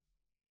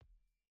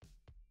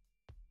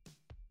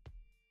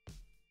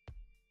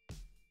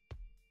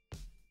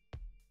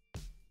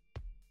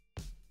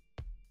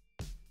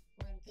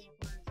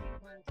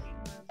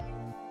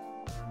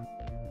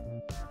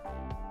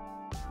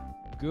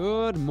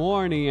Good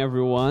morning,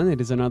 everyone. It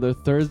is another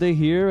Thursday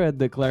here at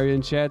the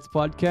Clarion Chats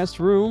podcast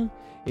room.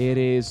 It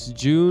is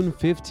June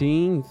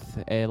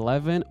 15th,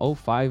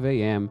 11:05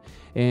 a.m.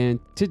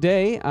 And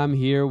today I'm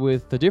here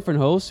with a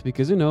different host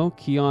because,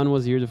 Keon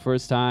was here the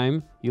first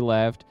time. He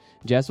left.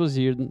 Jess was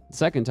here the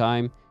second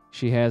time.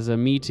 She has a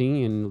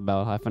meeting in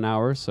about half an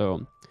hour.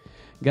 So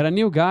got a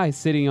new guy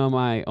sitting on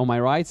my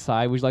right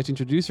side. Would you like to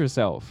introduce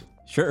yourself?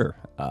 Sure.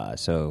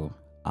 So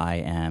I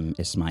am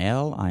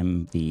Ismael.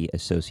 I'm the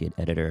associate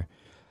editor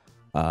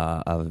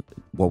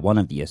one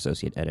of the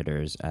associate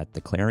editors at the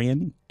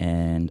Clarion,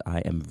 and I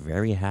am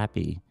very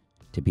happy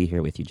to be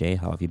here with you, Jay.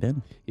 How have you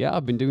been? Yeah,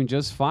 I've been doing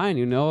just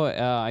fine.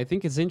 I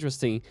think it's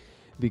interesting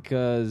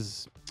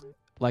because,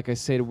 like I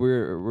said,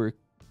 we're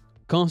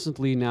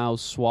constantly now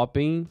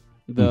swapping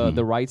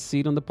the right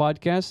seat on the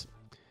podcast,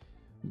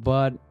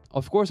 but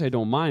of course I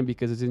don't mind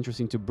because it's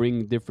interesting to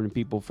bring different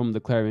people from the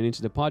Clarion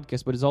into the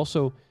podcast, but it's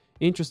also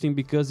interesting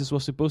because this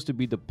was supposed to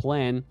be the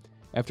plan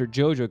after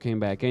JoJo came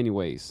back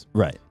anyways.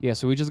 Right. Yeah,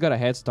 so we just got a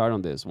head start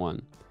on this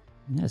one.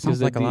 Yeah, it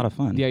sounds like a lot of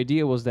fun. The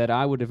idea was that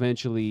I would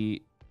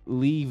eventually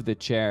leave the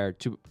chair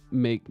to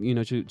make,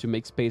 to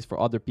make space for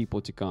other people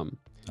to come.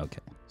 Okay.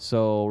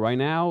 So right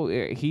now,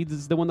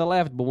 he's the one that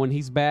left, but when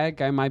he's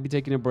back, I might be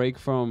taking a break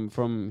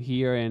from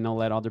here and I'll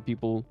let other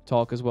people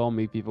talk as well.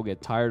 Maybe people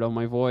get tired of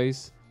my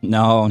voice.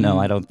 No,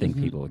 I don't think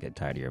people will get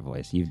tired of your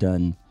voice. You've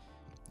done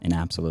an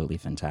absolutely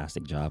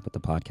fantastic job with the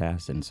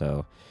podcast. And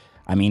so,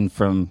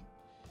 from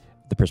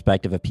the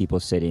perspective of people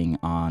sitting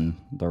on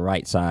the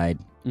right side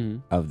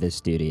of this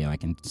studio, I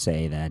can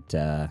say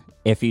that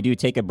if you do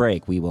take a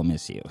break, we will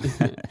miss you.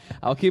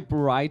 I'll keep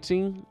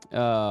writing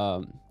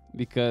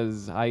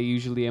because I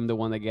usually am the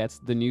one that gets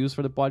the news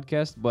for the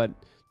podcast, but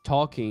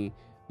talking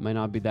might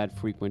not be that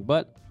frequent.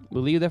 But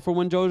we'll leave that for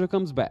when JoJo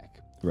comes back.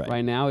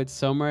 Right now, it's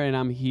summer, and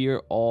I'm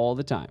here all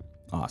the time.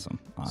 Awesome.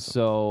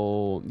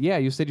 So, yeah,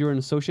 you said you're an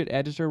associate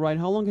editor, right?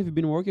 How long have you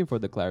been working for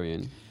the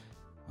Clarion?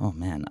 Oh,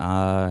 man.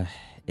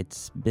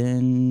 It's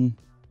been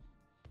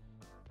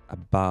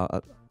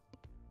about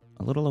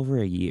a little over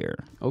a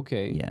year.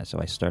 Okay. Yeah, so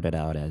I started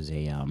out as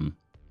a,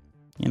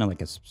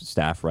 like a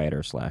staff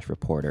writer /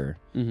 reporter,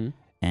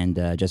 and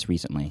just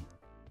recently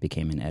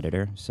became an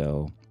editor.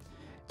 So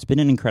it's been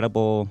an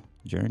incredible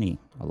journey,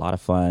 a lot of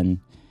fun.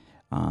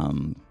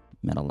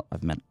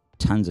 I've met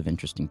tons of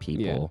interesting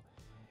people,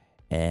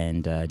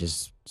 and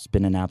just it's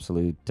been an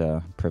absolute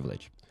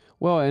privilege.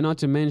 Well, and not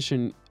to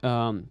mention,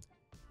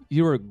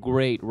 you're a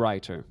great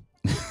writer.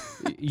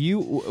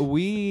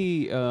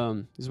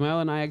 Ismael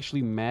and I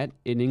actually met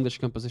in English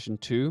Composition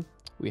 2.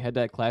 We had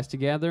that class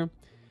together.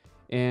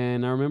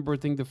 And I remember,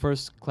 the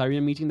first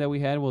Clarion meeting that we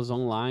had was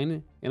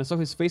online. And I saw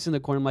his face in the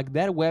corner. I'm like,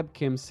 that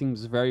webcam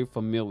seems very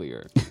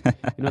familiar.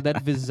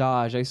 That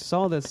visage. I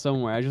saw that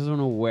somewhere. I just don't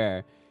know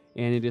where.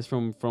 And it is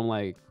from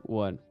like,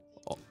 what,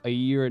 a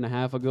year and a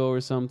half ago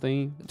or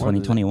something?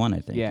 2021, I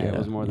think. Yeah, it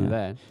was more than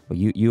that. Well,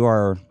 you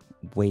are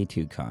way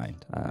too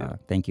kind.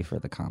 Thank you for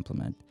the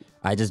compliment.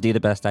 I just do the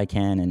best I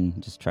can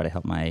and just try to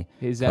help my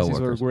His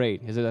coworkers.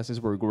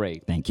 essays were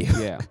great. Thank you.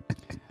 Yeah.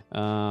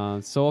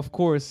 So, of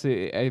course,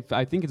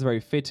 I think it's very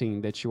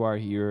fitting that you are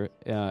here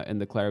in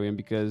the Clarion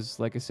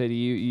because, like I said,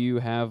 you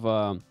have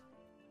a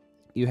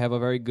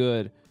very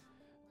good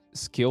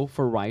skill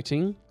for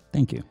writing.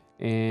 Thank you.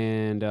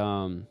 And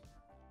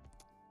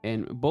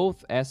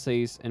both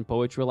essays and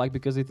poetry alike,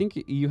 because I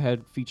think you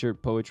had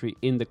featured poetry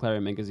in the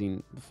Clarion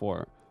magazine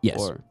before.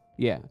 Yes.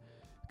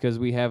 Because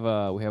we have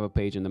a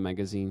page in the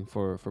magazine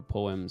for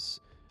poems.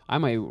 I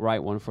might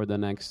write one for the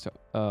next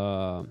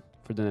one.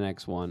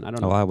 I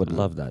don't know. Oh, I would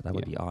love that. That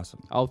would be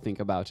awesome. I'll think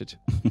about it.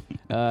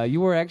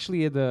 You were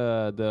actually at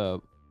the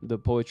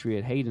poetry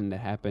at Hayden that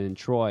happened in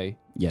Troy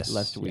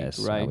last week, yes,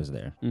 right? I was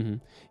there. Mm-hmm.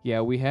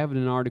 Yeah, we have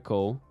an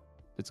article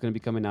that's going to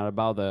be coming out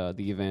about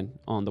the event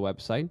on the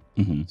website.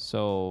 Mm-hmm.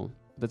 So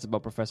that's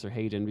about Professor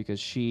Hayden because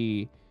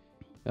she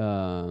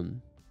was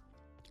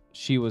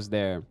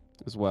there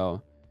as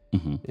well.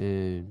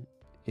 Mm-hmm.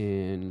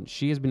 And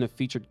she has been a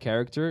featured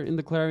character in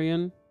the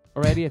Clarion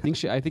already. I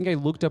think I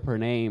looked up her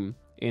name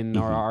in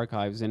our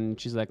archives, and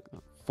she's like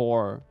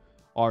 4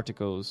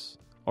 articles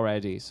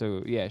already.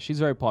 So yeah, she's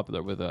very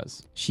popular with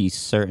us. She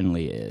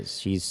certainly is.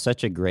 She's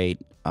such a great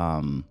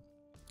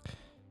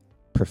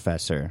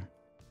professor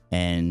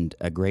and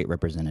a great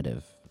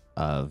representative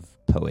of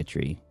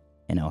poetry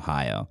in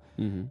Ohio.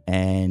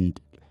 And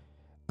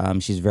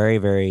she's very,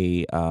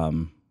 very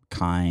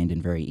kind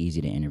and very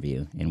easy to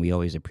interview, and we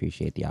always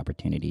appreciate the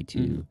opportunity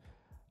to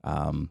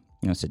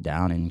sit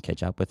down and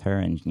catch up with her.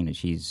 And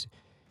she's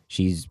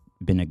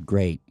been a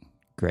great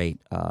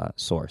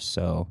source,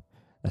 so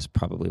that's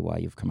probably why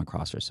you've come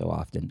across her so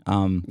often.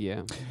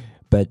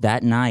 But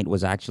that night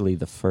was actually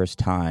the first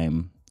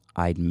time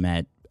I'd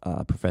met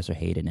Professor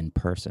Hayden in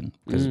person,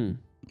 because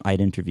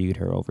I'd interviewed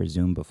her over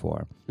Zoom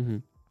before.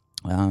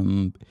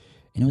 And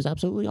it was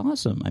absolutely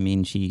awesome.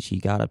 She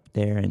got up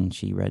there and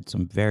she read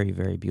some very,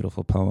 very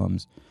beautiful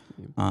poems.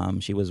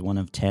 She was one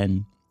of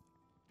 10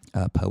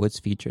 poets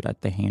featured at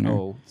the Hainer.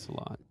 Oh, it's a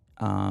lot.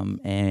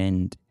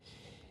 And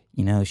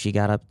she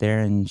got up there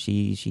and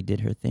she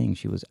did her thing.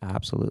 She was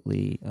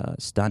absolutely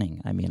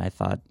stunning. I mean, I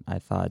thought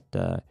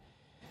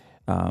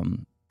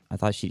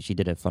she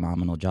did a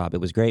phenomenal job.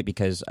 It was great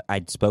because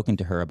I'd spoken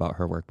to her about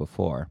her work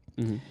before,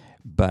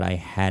 but I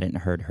hadn't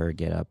heard her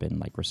get up and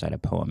like recite a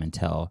poem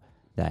until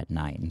that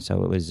night. And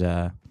so it was.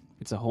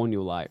 It's a whole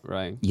new light,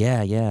 right?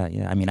 Yeah.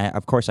 I mean,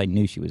 of course I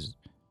knew she was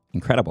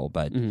incredible,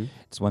 but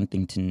it's one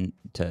thing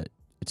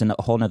it's a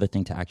whole other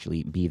thing to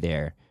actually be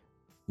there,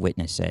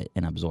 witness it,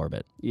 and absorb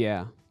it.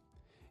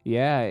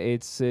 Yeah,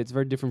 it's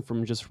very different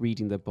from just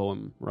reading the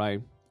poem,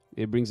 right?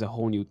 It brings a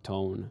whole new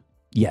tone.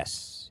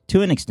 Yes,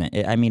 to an extent.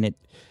 It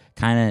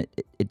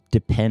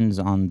depends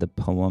on the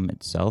poem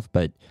itself,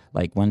 but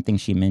like one thing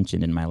she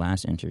mentioned in my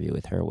last interview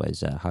with her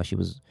was how she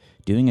was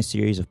doing a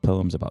series of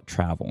poems about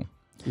travel,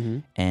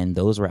 and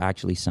those were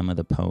actually some of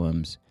the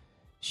poems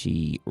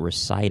she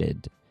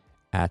recited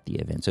at the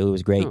event. So it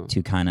was great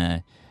to kind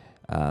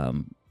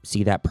of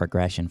see that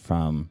progression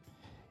from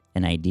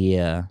an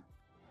idea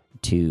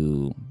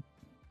to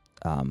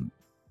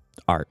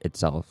art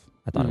itself.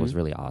 I thought it was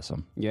really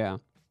awesome. Yeah.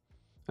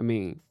 I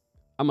mean,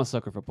 I'm a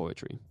sucker for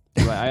poetry.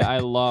 Right? I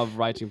love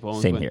writing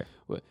poems. Same here.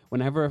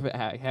 Whenever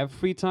I have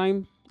free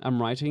time, I'm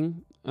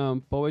writing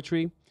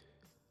poetry.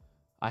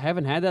 I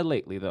haven't had that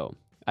lately, though.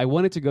 I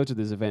wanted to go to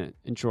this event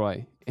in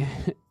Troy.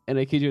 And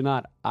I kid you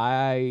not,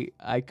 I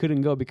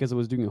couldn't go because I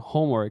was doing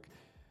homework.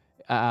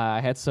 I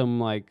had some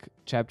like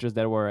chapters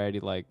that were already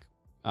like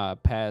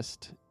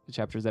past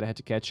chapters that I had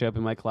to catch up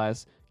in my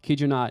class. Kid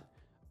you not,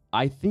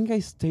 I think I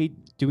stayed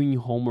doing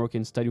homework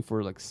and studying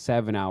for like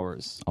 7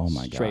 hours. Oh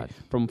my straight, God.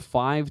 from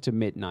 5 to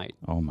midnight.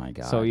 Oh my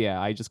God. So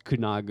yeah, I just could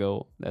not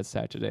go that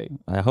Saturday.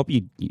 I hope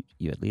you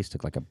at least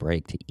took like a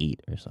break to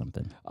eat or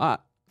something. I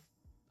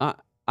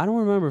don't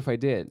remember if I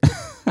did.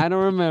 I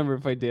don't remember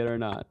if I did or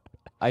not.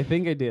 I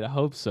think I did. I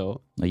hope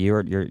so.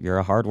 You're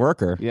a hard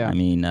worker. Yeah. I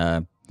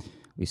mean,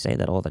 we say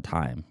that all the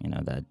time.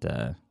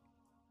 That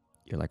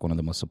you're like one of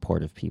the most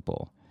supportive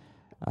people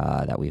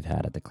that we've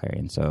had at the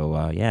Clarion.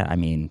 So yeah, I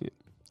mean,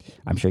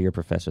 I'm sure your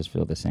professors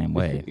feel the same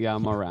way. Yeah,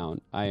 I'm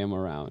around. I am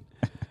around.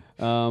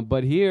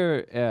 But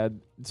here,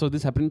 so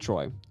this happened in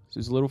Troy. So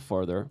it's a little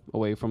further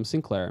away from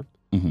Sinclair.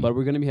 But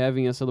we're going to be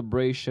having a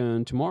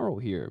celebration tomorrow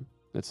here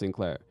at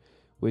Sinclair,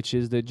 which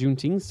is the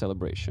Juneteenth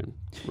celebration,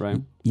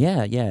 right?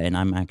 Yeah, and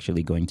I'm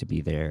actually going to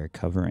be there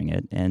covering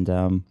it. And,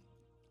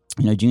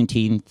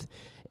 Juneteenth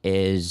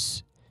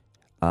is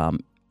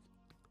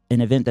an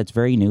event that's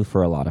very new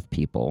for a lot of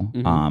people.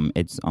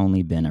 It's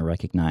only been a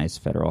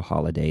recognized federal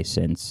holiday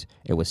since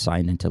it was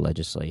signed into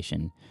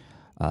legislation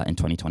in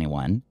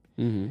 2021.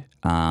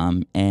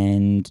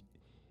 And,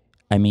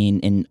 I mean,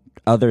 in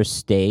other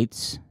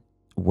states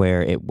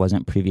where it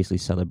wasn't previously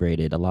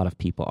celebrated, a lot of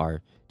people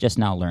are just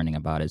now learning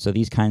about it. So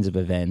these kinds of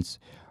events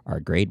are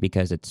great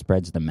because it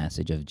spreads the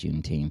message of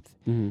Juneteenth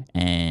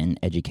and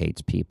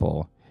educates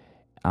people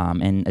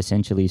and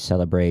essentially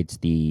celebrates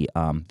the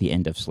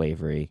end of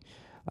slavery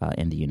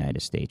in the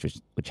United States,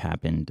 which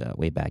happened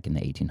way back in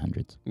the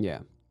 1800s. Yeah.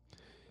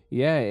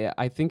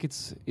 I think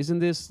isn't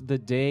this the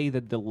day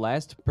that the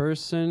last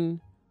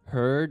person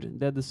heard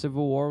that the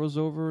Civil War was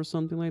over or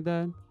something like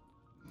that?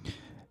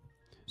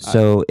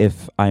 So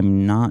if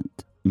I'm not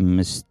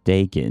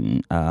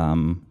mistaken,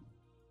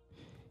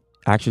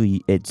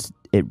 actually it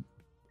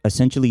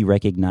essentially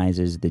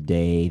recognizes the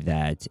day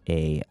that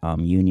a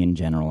Union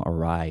general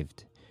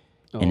arrived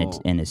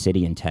in a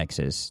city in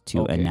Texas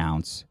to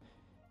announce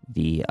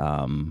to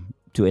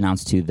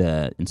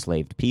the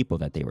enslaved people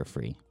that they were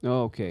free.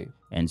 Oh, okay.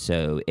 And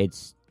so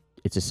it's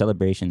a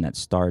celebration that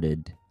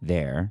started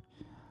there,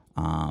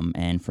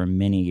 and for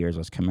many years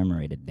was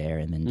commemorated there,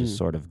 and then just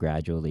sort of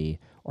gradually,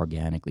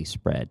 organically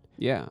spread.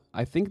 Yeah,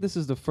 I think this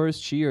is the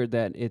first year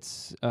that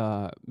it's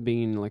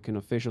being like an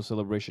official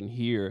celebration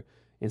here,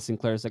 and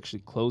Sinclair is actually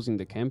closing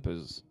the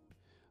campus.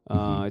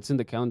 It's in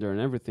the calendar and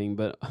everything,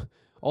 but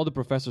all the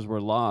professors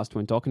were lost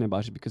when talking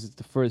about it because it's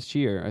the first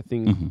year. I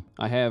think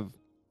I have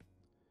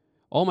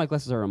all my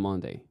classes are on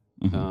Monday,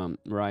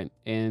 right?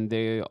 And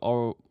they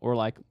all were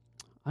like,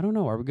 I don't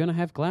know, are we gonna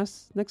have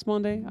class next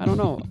Monday? I don't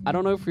know. I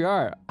don't know if we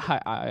are.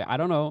 I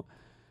don't know.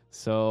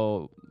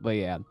 So, but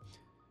yeah.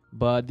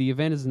 But the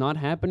event is not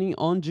happening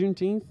on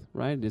Juneteenth,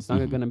 right? It's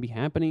not going to be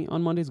happening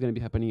on Monday. It's going to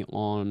be happening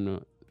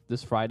on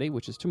this Friday,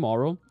 which is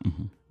tomorrow,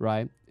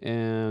 right?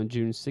 And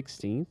June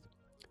 16th.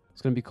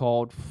 It's going to be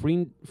called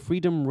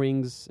Freedom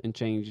Rings and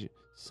Change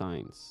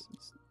Signs.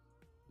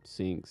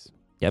 Sings.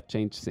 Yep.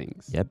 Change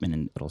Sings. Yep,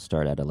 and it'll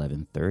start at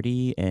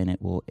 11:30 and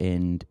it will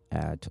end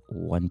at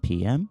 1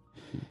 p.m.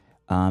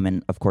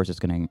 And of course, it's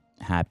going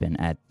to happen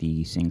at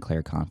the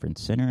Sinclair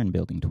Conference Center in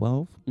Building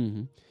 12.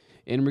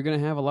 And we're going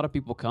to have a lot of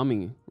people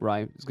coming,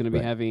 right? It's going to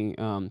be having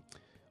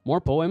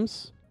more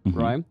poems,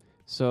 right?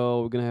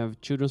 So we're going to have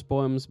children's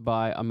poems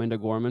by Amanda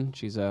Gorman.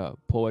 She's a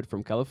poet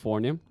from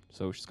California,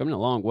 so she's coming a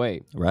long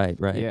way. Right.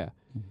 Yeah.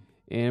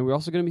 And we're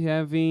also going to be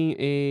having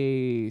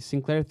a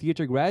Sinclair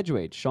Theater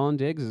graduate. Sean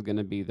Diggs is going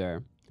to be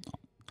there.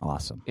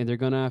 Awesome. And they're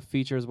going to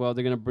feature as well.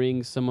 They're going to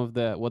bring some of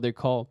what they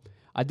call,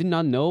 I did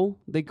not know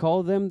they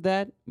call them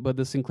that, but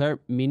the Sinclair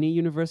Mini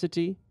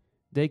University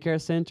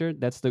daycare center.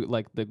 That's the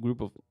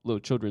group of little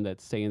children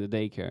that stay in the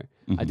daycare.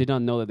 I Mhm. did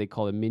not know that they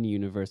call it mini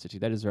university.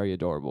 That is very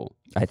adorable.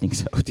 I think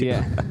so too.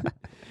 Yeah,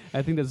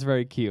 I think that's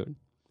very cute.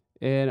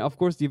 And of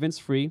course, the event's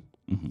free.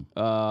 Mhm.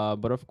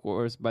 But of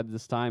course, by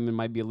this time, it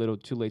might be a little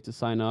too late to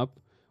sign up.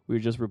 We're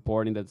just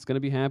reporting that it's going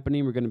to be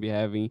happening. We're going to be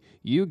having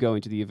you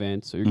going to the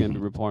event, so you're going to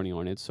be reporting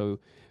on it, so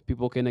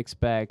people can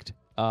expect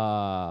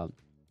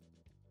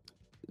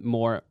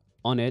more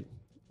on it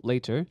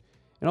later.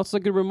 And also a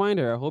good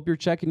reminder, I hope you're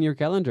checking your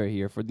calendar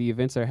here for the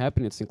events that are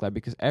happening at Sinclair,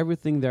 because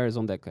everything there is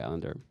on that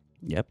calendar.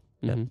 Yep.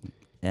 Mhm.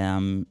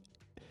 And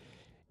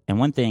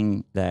one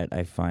thing that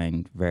I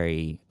find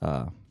very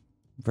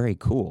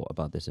cool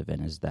about this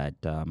event is that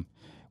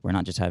we're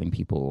not just having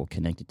people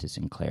connected to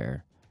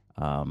Sinclair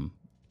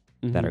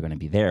that are going to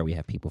be there. We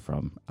have people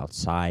from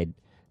outside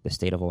the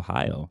state of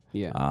Ohio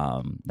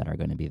that are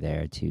going to be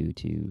there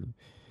to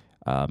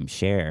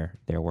share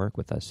their work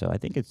with us. So I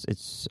think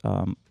it's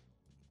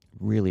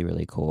really,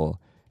 really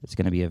cool. It's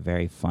going to be a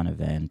very fun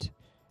event,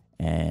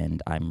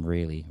 and I'm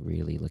really,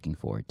 really looking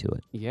forward to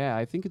it. Yeah,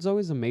 I think it's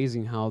always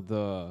amazing how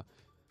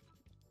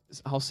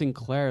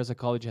Sinclair as a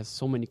college has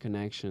so many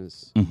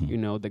connections,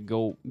 that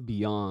go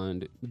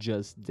beyond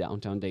just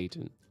downtown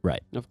Dayton.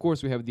 Right. And of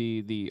course, we have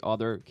the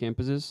other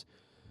campuses,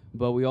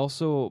 but we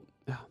also...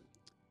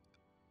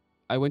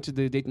 I went to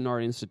the Dayton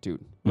Art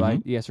Institute,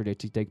 right, yesterday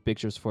to take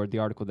pictures for the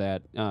article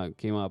that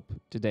came up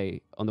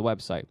today on the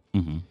website.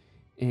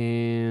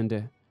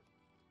 And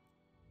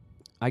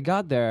I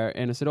got there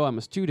and I said, I'm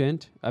a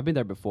student. I've been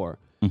there before,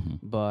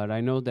 but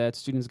I know that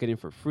students get in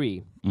for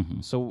free.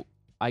 So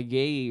I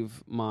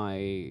gave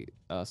my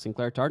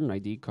Sinclair Tartan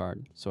ID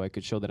card so I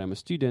could show that I'm a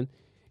student.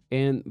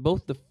 And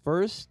both the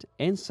first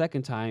and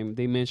second time,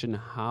 they mentioned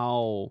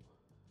how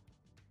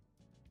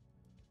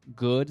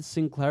good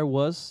Sinclair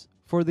was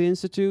for the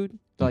Institute.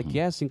 They're like,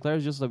 yeah, Sinclair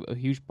is just a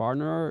huge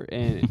partner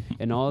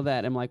and all of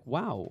that. I'm like,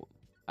 wow,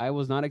 I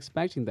was not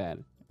expecting that.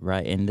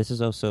 Right, and this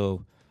is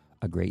also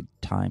a great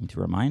time to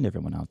remind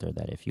everyone out there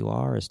that if you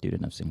are a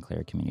student of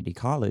Sinclair Community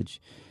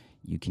College,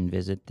 you can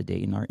visit the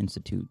Dayton Art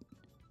Institute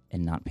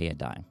and not pay a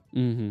dime.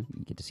 You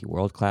get to see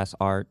world-class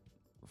art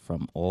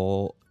from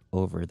all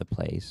over the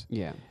place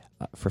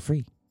for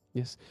free.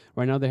 Yes.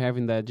 Right now they're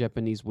having that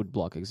Japanese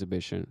woodblock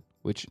exhibition,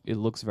 which it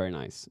looks very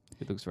nice.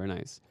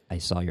 I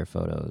saw your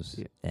photos,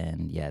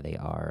 and they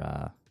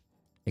are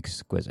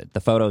exquisite.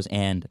 The photos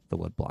and the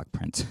woodblock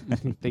prints.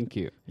 Thank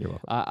you. You're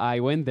welcome.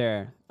 I went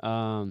there,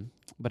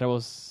 but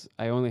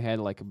I only had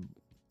like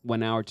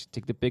 1 hour to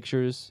take the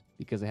pictures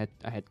because I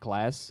had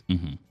class,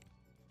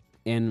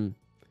 and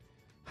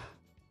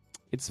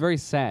it's very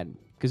sad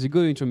because you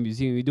go into a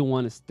museum, you don't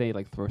want to stay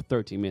like for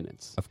 30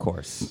 minutes. Of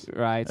course.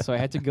 Right. So I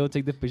had to go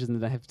take the pictures,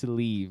 and then I have to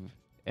leave,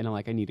 and I'm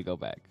like, I need to go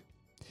back.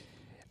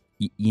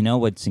 You know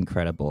what's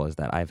incredible is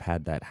that I've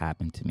had that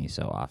happen to me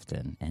so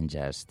often, and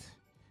just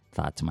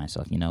thought to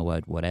myself, you know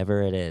what,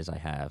 whatever it is I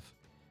have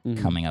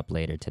coming up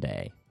later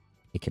today,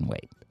 it can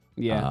wait.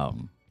 Yeah.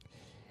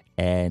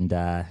 And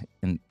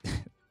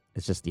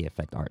it's just the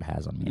effect art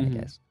has on me, I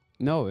guess.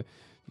 No,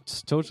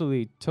 it's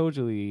totally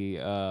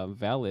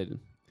valid.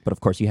 But of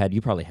course,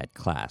 you probably had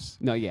class.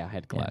 No, yeah, I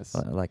had class.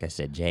 Yeah, like I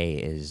said, Jay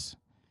is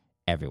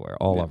everywhere,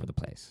 all over the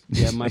place.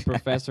 Yeah, my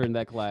professor in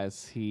that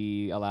class,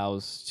 he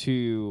allows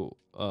 2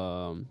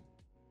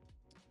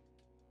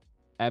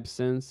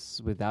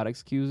 absence without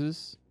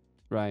excuses,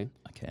 right?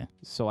 Okay.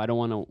 So I don't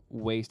want to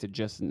waste it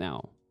just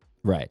now.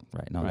 Right.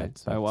 No, right.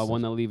 So I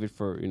want to leave it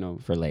for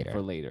for later.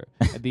 For later.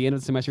 At the end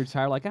of the semester, you're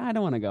tired, like I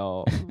don't want to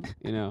go.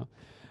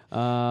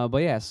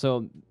 But yeah.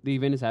 So the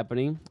event is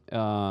happening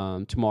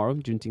tomorrow,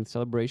 Juneteenth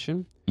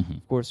celebration.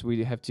 Of course,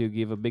 we have to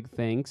give a big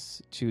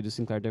thanks to the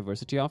Sinclair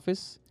Diversity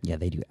Office. Yeah,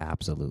 they do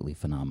absolutely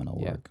phenomenal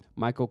work.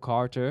 Michael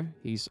Carter,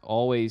 he's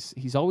always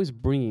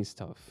bringing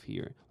stuff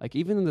here. Like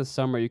even in the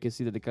summer, you can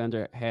see that the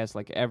calendar has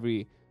like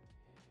every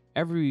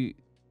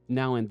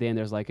now and then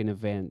there's like an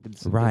event that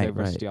the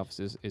Diversity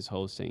Office is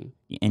hosting.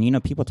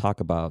 And people talk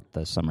about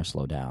the summer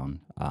slowdown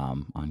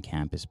on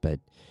campus, but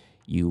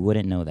you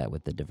wouldn't know that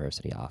with the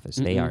Diversity Office.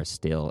 They are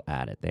still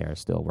at it. They are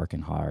still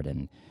working hard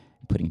and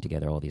putting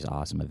together all these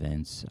awesome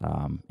events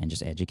and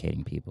just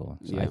educating people.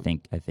 So I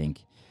think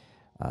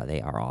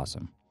they are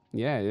awesome.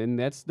 Yeah, and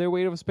that's their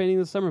way of spending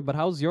the summer. But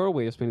how's your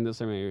way of spending the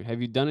summer?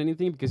 Have you done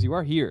anything? Because you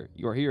are here.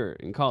 You are here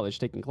in college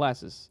taking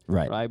classes.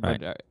 Right.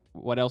 But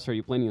what else are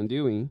you planning on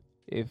doing?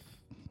 Just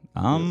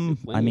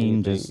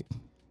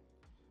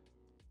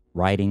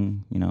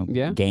writing,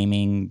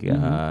 gaming,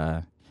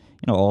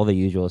 all the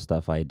usual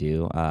stuff I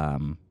do.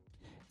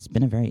 It's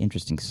been a very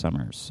interesting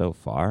summer so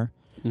far,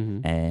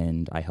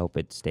 and I hope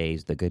it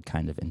stays the good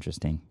kind of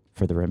interesting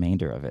for the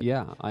remainder of it.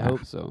 Yeah, I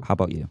hope so. How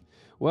about you?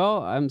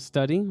 Well, I'm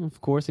studying, of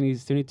course, and I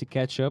still need to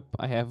catch up.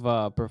 I have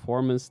a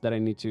performance that I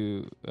need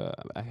to...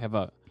 I have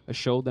a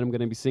show that I'm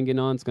going to be singing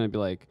on. It's going to be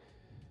like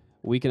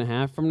a week and a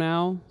half from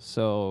now,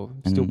 so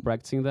still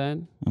practicing that.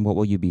 And what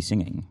will you be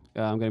singing?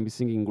 I'm going to be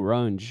singing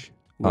grunge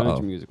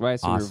music, right?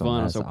 So awesome.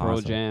 Nirvana, That's so Pearl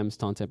awesome. Jam,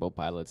 Stone Temple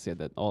Pilots,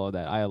 all of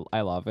that.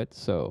 I love it,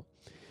 so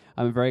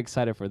I'm very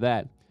excited for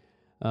that.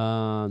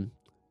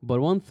 But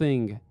one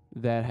thing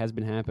that has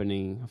been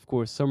happening, of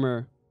course,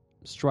 summer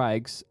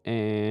strikes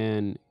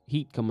and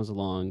heat comes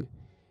along,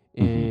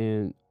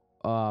 and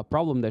a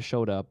problem that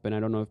showed up, and I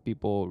don't know if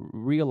people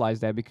realize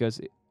that because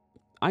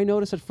I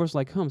noticed at first,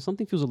 like,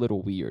 something feels a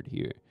little weird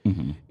here.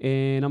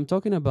 And I'm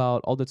talking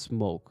about all that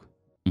smoke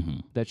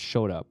that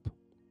showed up.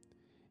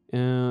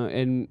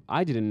 And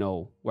I didn't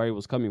know where it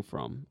was coming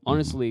from.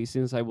 Honestly,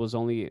 since I was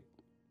only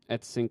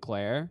at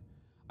Sinclair,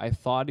 I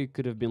thought it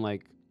could have been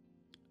like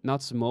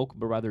not smoke,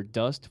 but rather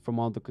dust from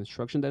all the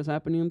construction that's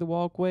happening in the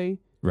walkway.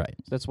 Right.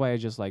 So that's why I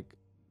just like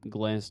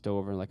glanced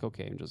over and like,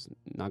 okay, I'm just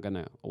not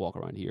gonna walk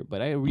around here.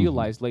 But I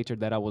realized later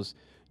that I was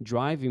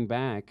driving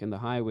back in the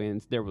highway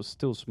and there was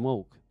still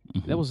smoke.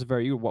 That was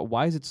very weird.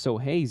 Why is it so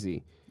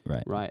hazy?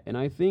 Right. Right. And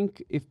I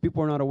think if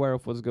people are not aware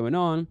of what's going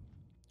on,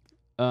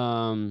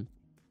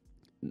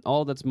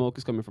 all that smoke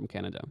is coming from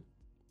Canada.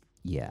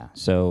 Yeah.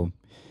 So,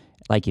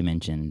 like you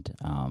mentioned,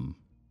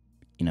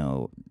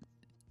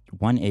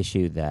 one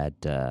issue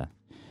that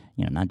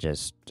not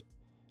just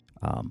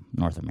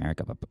North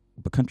America, but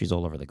countries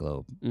all over the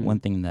globe. One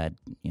thing that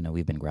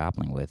we've been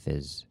grappling with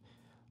is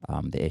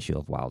the issue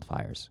of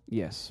wildfires.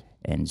 Yes.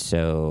 And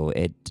so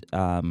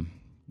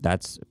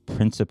that's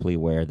principally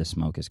where the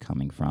smoke is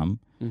coming from.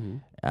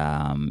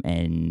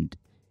 And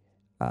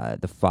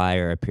the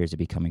fire appears to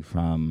be coming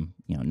from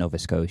Nova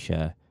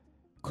Scotia,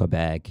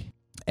 Quebec,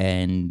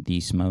 and the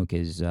smoke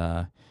is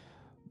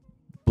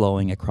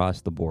blowing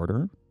across the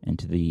border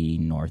into the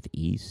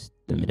Northeast,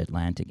 the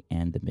Mid-Atlantic,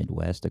 and the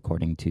Midwest,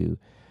 according to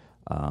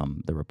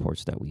the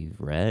reports that we've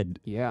read.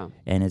 Yeah.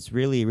 And it's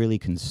really, really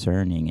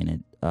concerning. And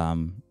it,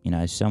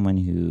 as someone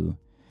who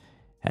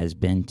has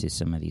been to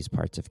some of these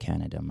parts of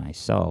Canada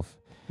myself,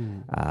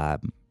 I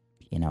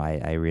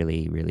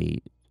really,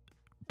 really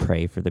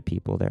pray for the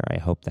people there. I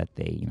hope that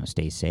they,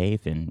 stay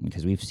safe, and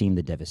because we've seen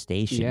the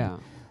devastation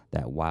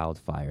that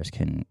wildfires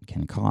can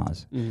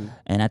cause.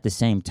 And at the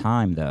same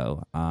time,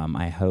 though,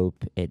 I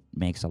hope it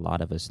makes a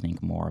lot of us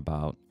think more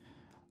about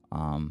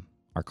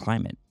our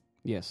climate.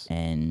 Yes.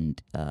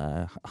 And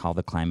how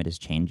the climate is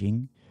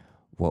changing,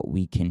 what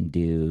we can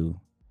do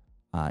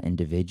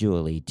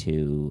individually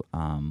to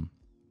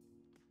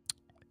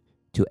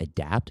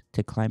adapt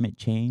to climate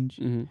change,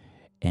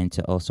 and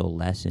to also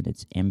lessen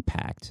its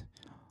impact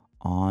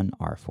on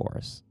our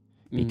forests,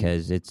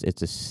 because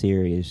it's a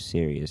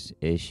serious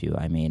issue.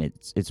 I mean,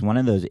 it's one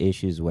of those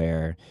issues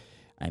where,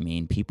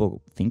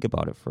 people think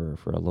about it for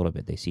a little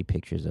bit. They see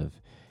pictures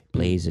of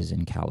blazes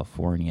in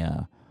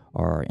California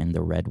or in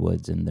the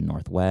redwoods in the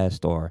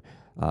Northwest, or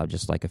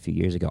just like a few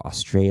years ago,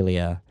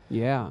 Australia.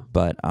 Yeah.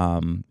 But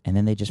and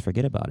then they just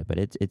forget about it. But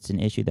it's an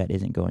issue that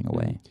isn't going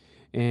away.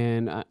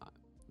 And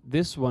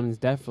this one is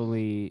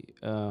definitely,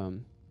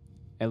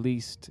 at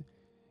least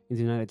in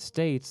the United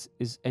States,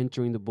 is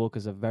entering the book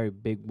as a very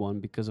big one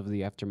because of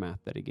the aftermath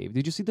that it gave.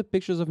 Did you see the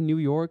pictures of New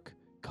York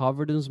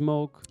covered in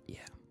smoke?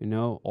 Yeah.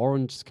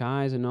 Orange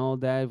skies and all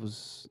that. It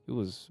was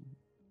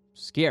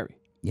scary.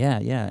 Yeah.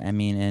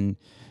 And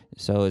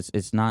so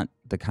it's not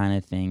the kind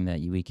of thing that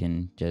we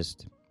can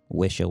just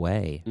wish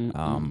away.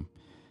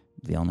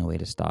 The only way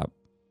to stop,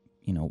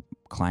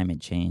 climate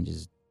change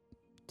is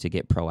to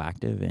get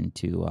proactive and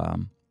to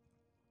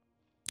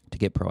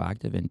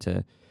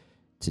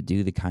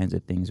do the kinds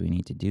of things we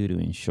need to do to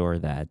ensure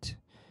that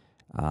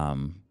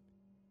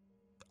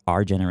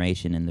our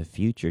generation and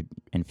future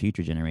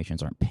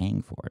generations aren't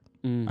paying for it.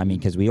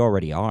 Because we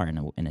already are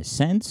in a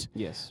sense.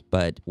 Yes.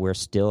 But we're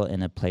still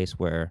in a place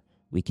where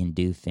we can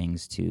do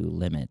things to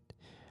limit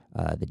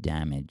the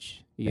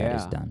damage that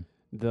is done.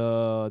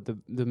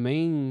 The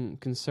main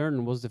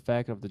concern was the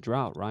fact of the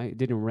drought, right? It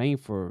didn't rain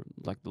for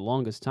like the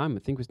longest time. I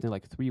think it was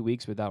like 3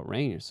 weeks without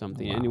rain or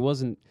something. Wow. And it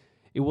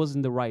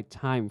wasn't the right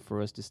time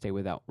for us to stay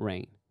without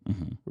rain.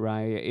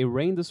 Right? It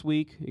rained this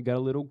week. It got a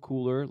little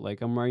cooler.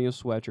 Like, I'm wearing a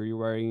sweater. You're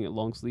wearing a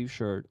long sleeve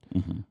shirt.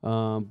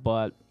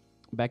 But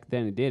back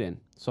then it didn't.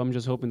 So I'm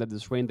just hoping that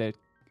this rain that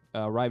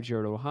arrived here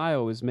at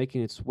Ohio is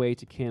making its way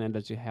to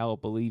Canada to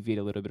help alleviate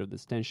a little bit of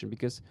this tension.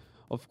 Because,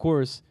 of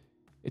course,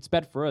 it's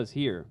bad for us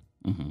here.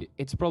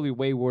 It's probably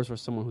way worse for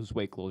someone who's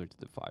way closer to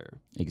the fire.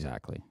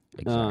 Exactly.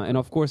 And,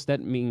 of course,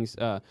 that means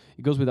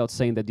it goes without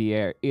saying that the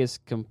air is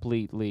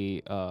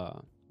completely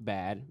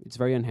bad. It's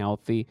very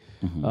unhealthy.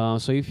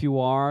 So if you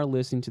are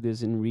listening to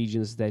this in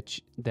regions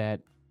that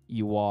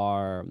you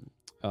are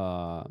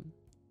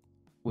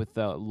with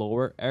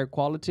lower air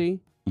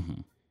quality,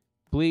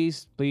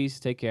 please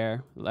take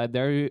care.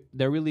 There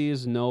really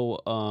is no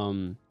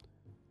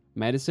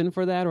medicine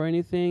for that or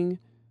anything.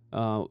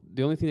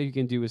 The only thing that you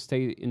can do is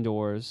stay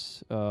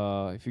indoors.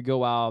 If you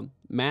go out,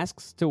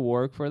 masks still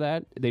work for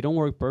that. They don't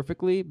work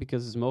perfectly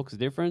because the smoke is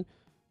different,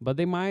 but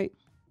they might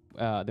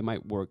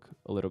work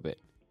a little bit.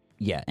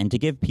 Yeah, and to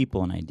give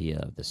people an idea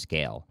of the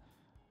scale,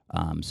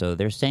 so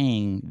they're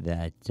saying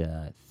that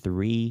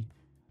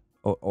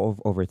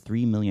over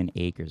 3 million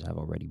acres have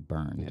already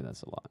burned. Yeah,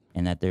 that's a lot.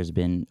 And that there's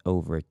been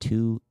over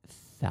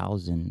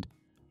 2,000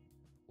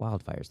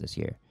 wildfires this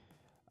year,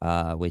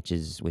 which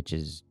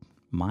is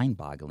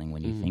mind-boggling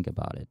when you think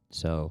about it.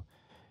 So,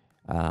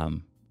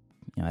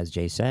 as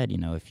Jay said,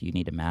 if you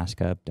need to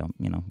mask up, don't,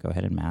 go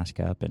ahead and mask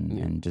up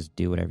and just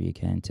do whatever you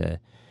can to,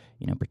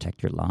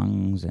 protect your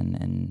lungs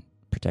and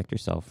protect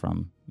yourself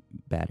from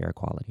bad air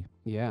quality.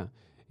 Yeah,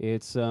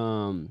 it's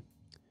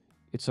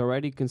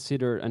already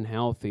considered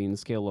unhealthy in the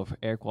scale of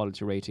air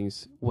quality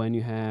ratings when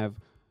you have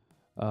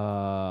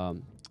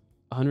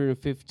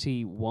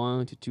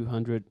 151 to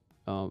 200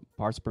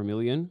 parts per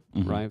million,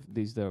 right?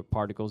 These are the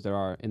particles that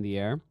are in the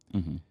air.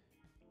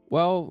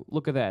 Well,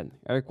 look at that.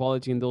 Air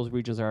quality in those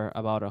regions are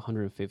about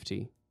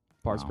 150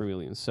 parts per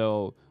million.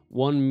 So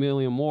 1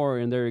 million more,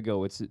 and there you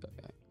go. It's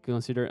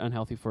considered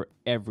unhealthy for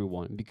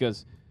everyone.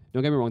 Because,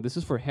 don't get me wrong, this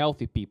is for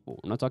healthy people.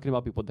 I'm not talking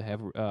about people that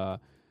have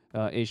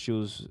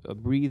issues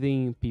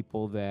breathing,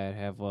 people that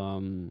have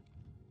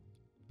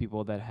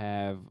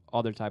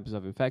other types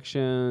of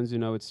infections.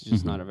 It's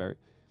just not a very.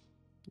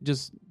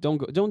 Just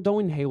don't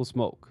inhale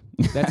smoke.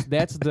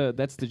 That's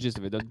the gist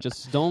of it.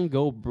 Just don't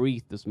go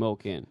breathe the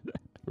smoke in.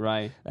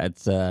 Right.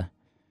 That's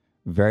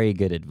very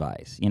good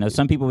advice.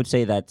 Some people would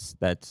say that's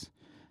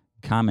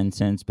common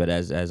sense, but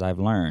as I've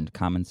learned,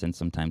 common sense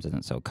sometimes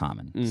isn't so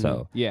common.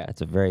 So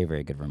that's a very,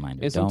 very good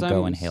reminder. Don't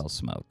go inhale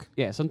smoke.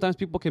 Yeah, sometimes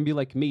people can be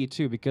like me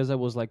too, because I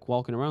was like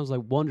walking around, I was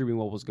like wondering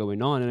what was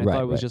going on, and I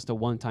thought it was just a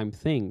one-time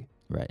thing.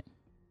 Right.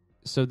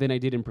 So then I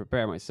didn't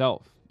prepare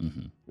myself.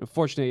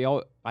 Unfortunately,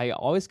 I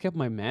always kept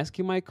my mask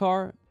in my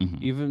car,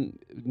 even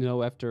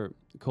after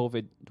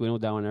COVID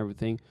dwindled down and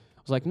everything.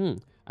 I was like,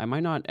 I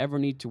might not ever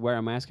need to wear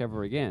a mask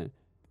ever again.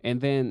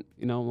 And then,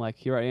 like,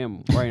 here I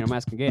am wearing a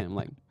mask again. I'm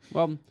like,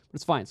 well,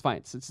 it's fine.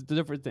 It's a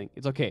different thing.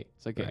 It's okay.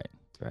 Right.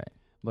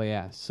 But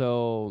yeah,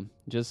 so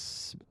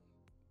just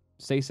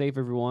stay safe,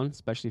 everyone,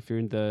 especially if you're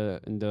in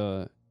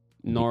the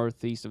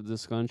northeast of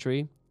this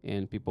country.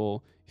 And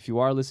people, if you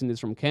are listening to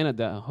this from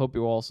Canada, I hope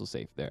you're also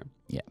safe there.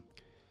 Yeah.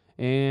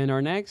 And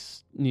our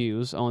next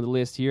news on the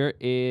list here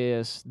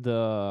is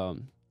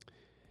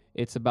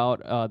it's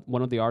about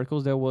one of the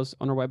articles that was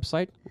on our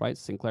website, right?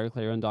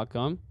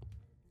 Clarion.com.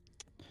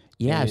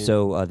 Yeah,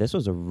 so this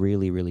was a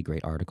really, really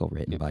great article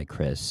written by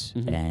Chris,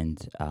 and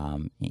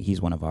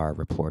he's one of our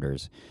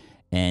reporters.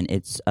 And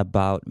it's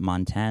about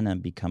Montana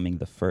becoming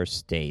the first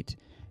state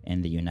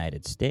in the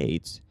United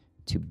States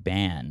to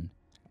ban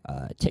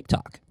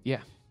TikTok.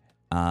 Yeah.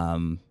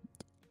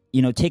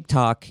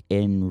 TikTok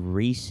in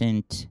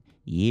recent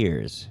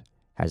years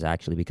has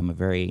actually become a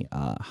very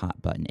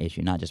hot button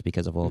issue, not just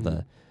because of all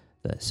the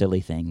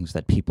silly things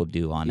that people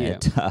do on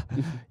it,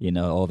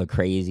 all the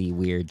crazy,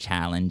 weird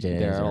challenges.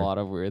 There are a lot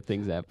of weird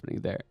things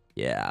happening there.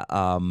 Yeah,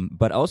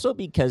 but also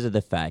because of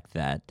the fact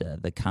that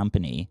the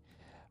company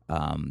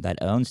that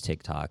owns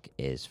TikTok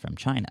is from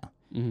China.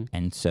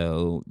 And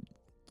so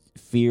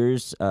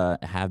fears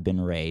have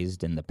been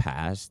raised in the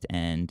past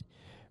and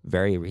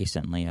very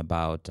recently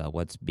about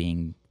what's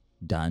being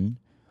done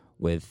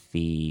with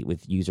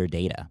user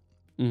data.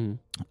 And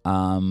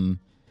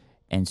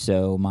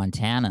so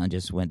Montana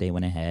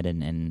went ahead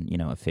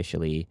and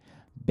officially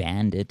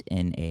banned it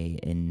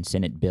in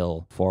Senate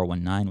Bill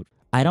 419.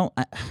 I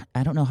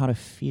don't know how to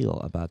feel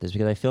about this,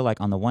 because I feel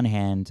like on the one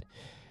hand,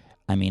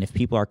 I mean, if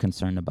people are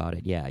concerned about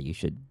it, yeah, you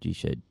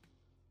should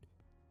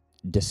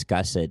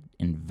discuss it,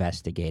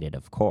 investigate it,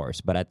 of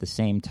course. But at the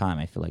same time,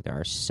 I feel like there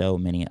are so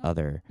many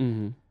other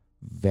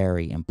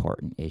very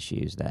important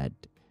issues that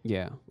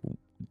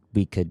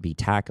we could be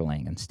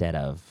tackling instead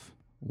of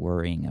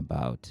worrying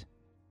about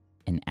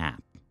an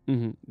app.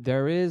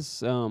 There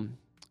is, of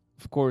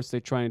course, they're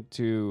trying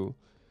to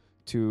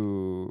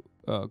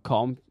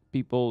calm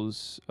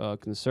people's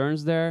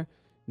concerns there.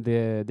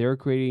 They're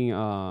creating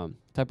a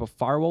type of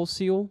firewall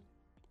seal.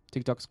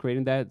 TikTok's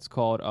creating that. It's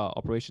called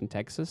Operation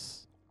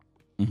Texas.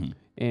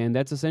 And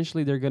that's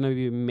essentially they're going to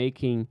be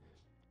making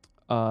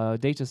a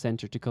data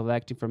center to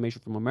collect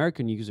information from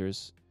American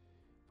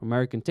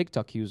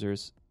TikTok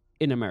users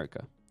in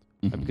America.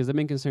 Because the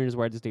main concern is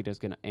where this data is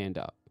going to end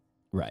up.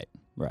 Right.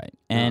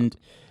 And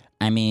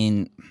I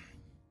mean,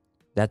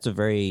 that's a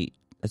very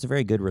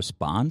good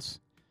response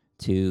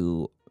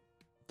to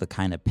the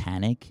kind of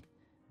panic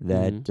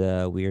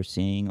that we are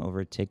seeing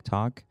over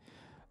TikTok.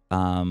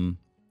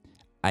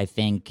 I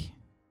think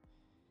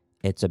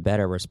it's a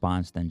better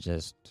response than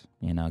just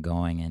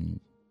going and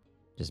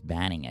just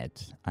banning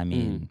it. I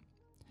mean,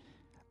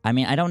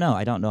 I don't know.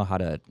 I don't know how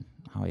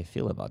I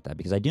feel about that,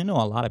 because I do know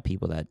a lot of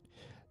people that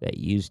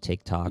use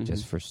TikTok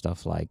just for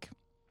stuff like,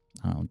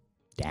 I don't know,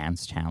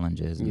 dance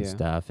challenges and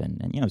stuff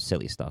and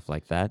silly stuff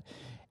like that.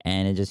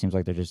 And it just seems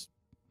like they're just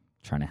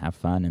trying to have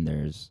fun, and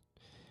there's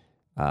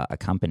a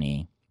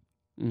company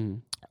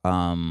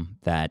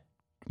that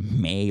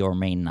may or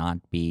may not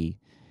be,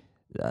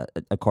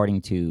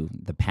 according to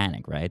the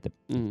panic, right?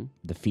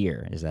 The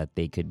fear is that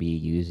they could be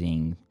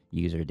using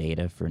user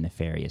data for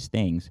nefarious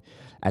things.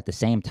 At the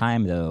same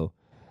time, though,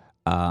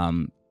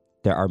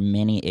 there are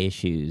many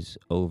issues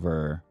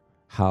over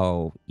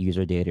how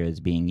user data is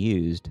being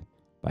used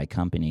by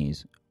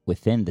companies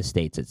within the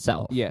states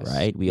itself,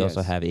 right? We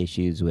also have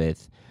issues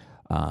with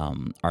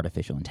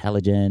artificial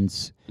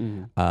intelligence.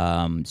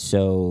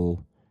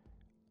 So,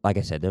 like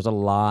I said, there's a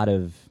lot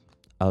of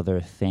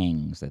other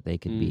things that they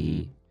could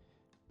be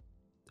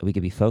we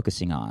could be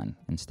focusing on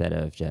instead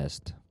of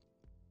just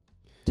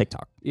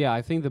TikTok. Yeah,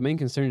 I think the main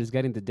concern is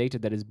getting the data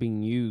that is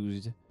being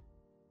used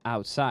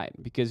outside,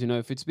 because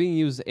if it's being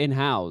used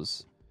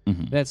in-house,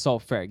 that's all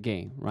fair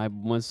game, right?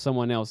 Once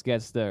someone else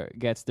gets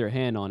their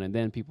hand on it,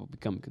 then people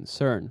become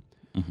concerned.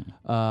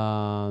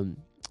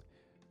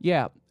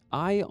 Yeah,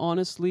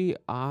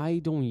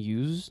 I don't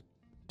use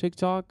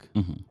TikTok.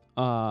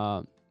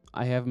 I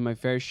have my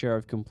fair share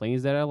of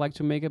complaints that I like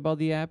to make about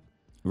the app,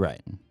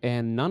 Right.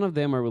 and none of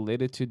them are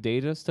related to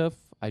data stuff.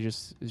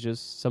 It's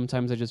just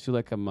sometimes I just feel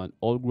like I'm an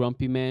old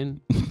grumpy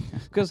man,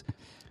 because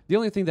the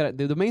only thing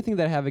the main thing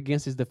that I have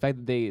against is the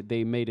fact that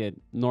they made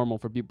it normal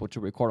for people to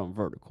record on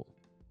vertical.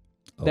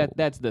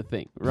 That's the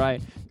thing,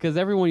 right? Because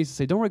everyone used to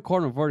say, don't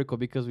record on vertical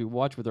because we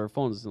watch with our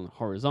phones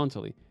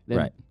horizontally. Then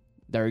Right.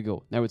 There you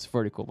go. Now it's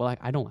vertical. Well,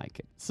 I don't like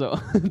it. So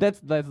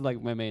that's like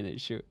my main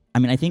issue. I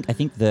mean, I think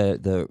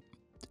the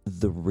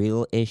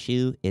real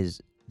issue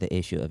is the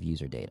issue of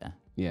user data.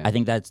 Yeah. I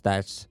think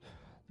that's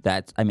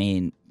I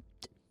mean,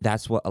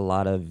 that's what a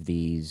lot of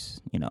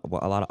these,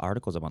 what a lot of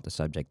articles about the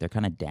subject, they're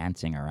kind of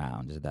dancing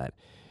around, is that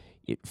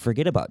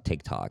forget about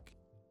TikTok.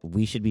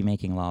 We should be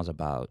making laws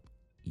about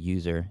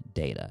user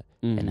data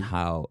and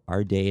how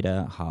our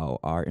data, how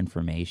our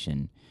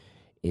information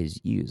is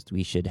used.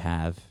 We should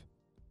have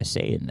a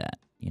say in that.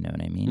 You know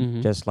what I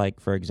mean? Just like,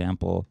 for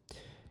example,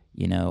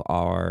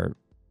 our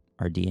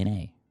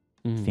DNA,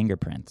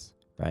 fingerprints,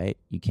 right?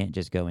 You can't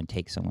just go and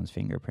take someone's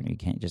fingerprint. You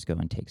can't just go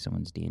and take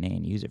someone's DNA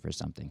and use it for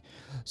something.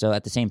 So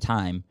at the same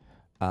time,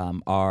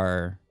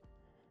 our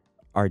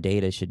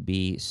data should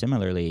be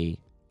similarly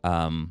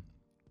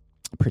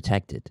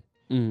protected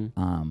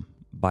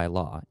by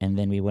law, and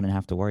then we wouldn't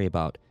have to worry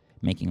about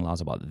making laws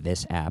about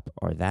this app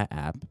or that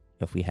app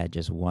if we had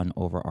just one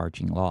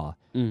overarching law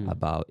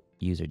about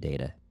user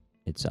data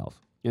itself.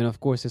 And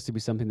of course, it has to be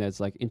something that's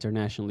like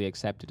internationally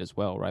accepted as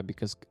well, right?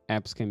 Because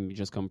apps can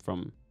just come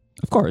from...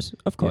 Of course.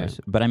 Yeah.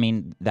 But I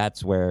mean,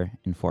 that's where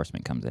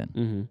enforcement comes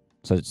in.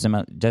 So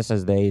just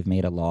as they've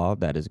made a law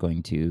that is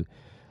going to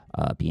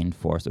be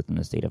enforced within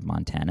the state of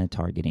Montana,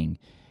 targeting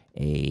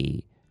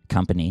a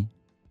company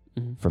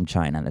from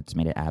China that's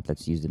made an app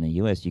that's used in the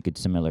U.S., you could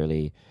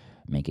similarly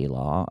make a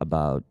law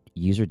about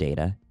user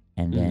data.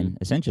 And then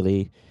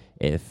essentially,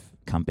 if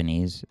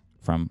companies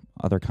from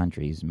other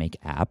countries make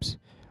apps,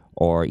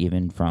 or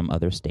even from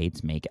other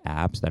states make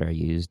apps that are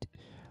used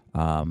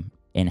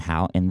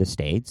in the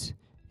states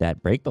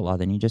that break the law,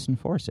 then you just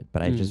enforce it.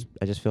 But I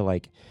just feel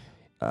like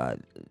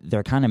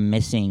they're kind of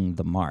missing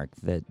the mark.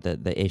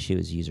 The issue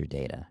is user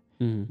data,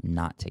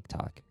 not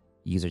TikTok.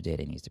 User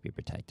data needs to be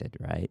protected,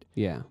 right?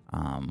 Yeah.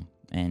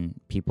 And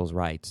people's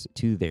rights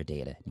to their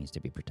data needs to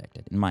be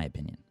protected, in my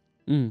opinion.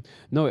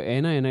 No,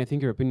 Anna, and I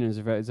think your opinion is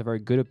a very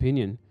good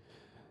opinion.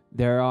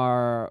 There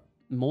are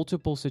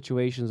multiple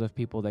situations of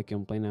people that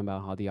complain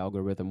about how the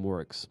algorithm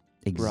works.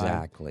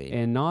 Exactly. Right?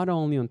 And not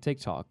only on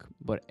TikTok,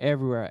 but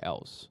everywhere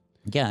else.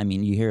 Yeah, I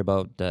mean, you hear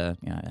about, I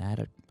had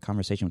a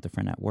conversation with a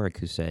friend at work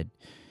who said,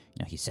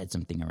 he said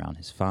something around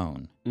his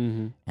phone,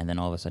 and then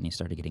all of a sudden he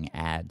started getting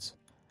ads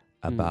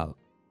about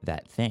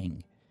that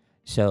thing.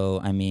 So,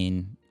 I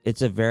mean,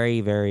 it's a very,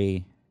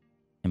 very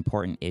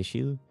important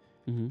issue.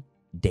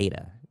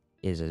 Data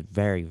is a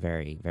very,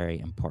 very, very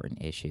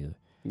important issue.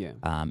 Yeah.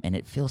 And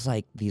it feels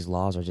like these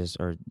laws are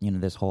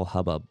this whole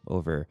hubbub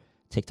over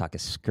TikTok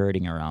is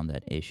skirting around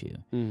that issue.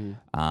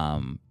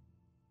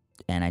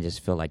 And I just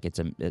feel like that's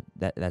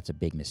a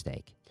big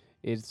mistake.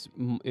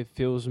 It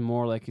feels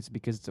more like it's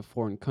because it's a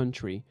foreign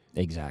country.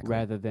 Exactly.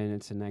 Rather than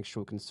it's an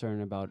actual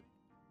concern about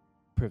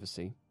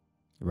privacy.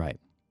 Right.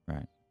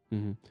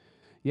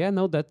 Yeah,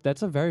 no,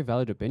 that's a very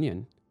valid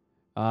opinion.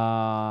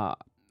 I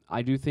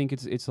do think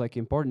it's like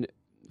important.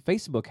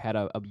 Facebook had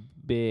a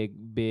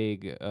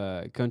big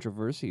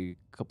controversy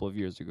a couple of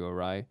years ago,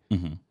 right?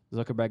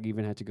 Zuckerberg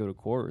even had to go to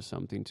court or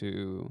something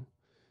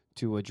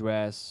to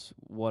address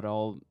what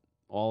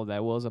all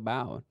that was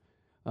about.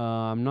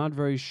 I'm not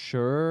very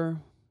sure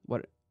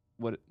what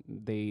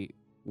they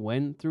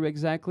went through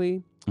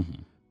exactly,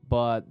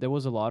 but there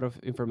was a lot of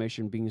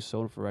information being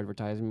sold for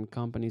advertising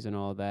companies and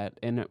all that.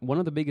 And one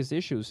of the biggest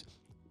issues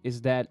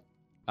is that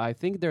I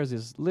think there's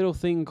this little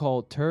thing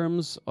called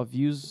terms of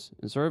use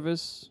and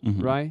service,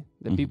 right?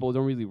 That people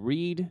don't really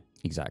read.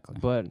 Exactly.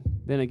 But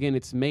then again,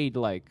 it's made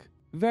like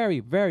very,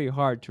 very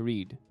hard to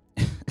read.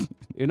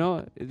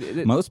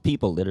 Most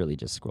people literally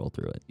just scroll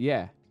through it.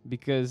 Yeah,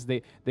 because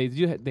they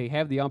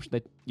have the option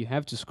that you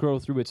have to scroll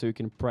through it so you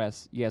can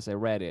press, yes, I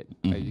read it.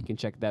 Right? You can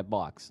check that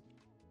box.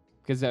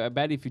 Because I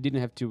bet if you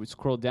didn't have to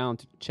scroll down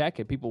to check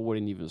it, people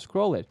wouldn't even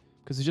scroll it.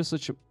 Because it's just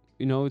such a,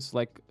 it's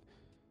like,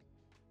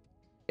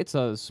 it's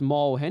a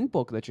small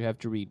handbook that you have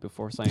to read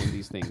before signing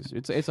these things.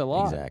 It's a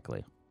lot.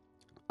 Exactly.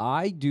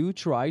 I do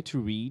try to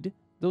read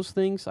those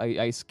things.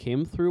 I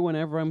skim through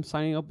whenever I'm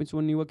signing up into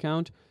a new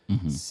account,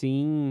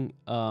 seeing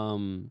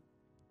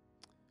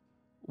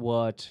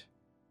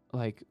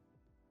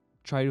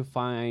try to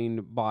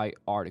find by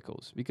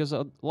articles. Because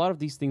a lot of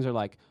these things are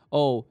like,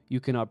 oh,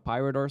 you cannot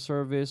pirate our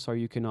service, or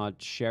you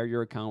cannot share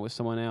your account with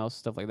someone else,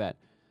 stuff like that.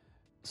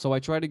 So I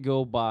try to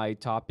go by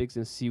topics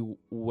and see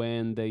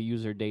when the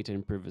user data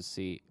and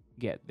privacy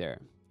get there.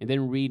 And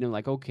then read and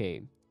like,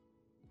 okay.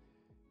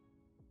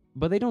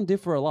 But they don't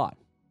differ a lot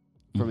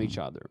from each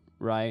other,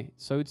 right?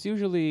 So it's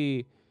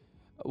usually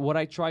what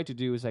I try to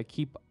do is I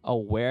keep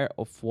aware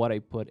of what I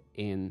put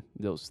in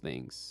those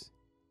things.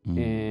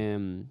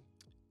 And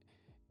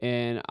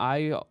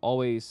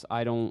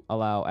I don't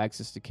allow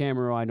access to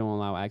camera, I don't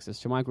allow access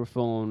to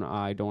microphone,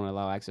 I don't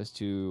allow access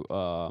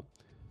to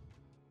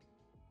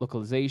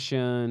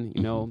localization,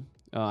 you know.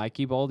 I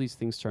keep all these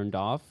things turned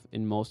off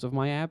in most of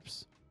my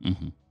apps,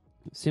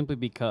 simply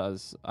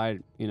because I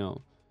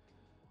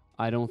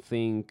don't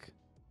think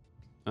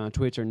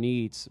Twitter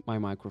needs my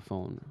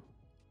microphone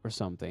or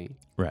something.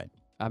 Right.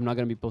 I'm not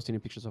going to be posting any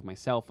pictures of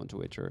myself on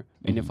Twitter.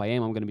 And if I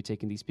am, I'm going to be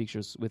taking these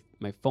pictures with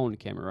my phone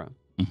camera.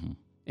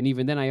 And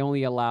even then, I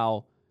only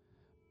allow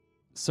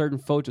certain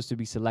photos to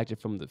be selected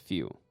from the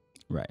few.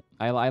 Right.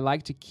 I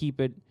like to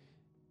keep it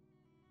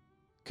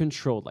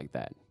controlled like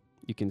that.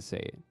 You can say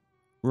it.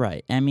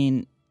 Right. I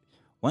mean,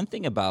 one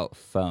thing about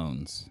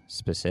phones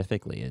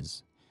specifically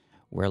is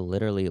we're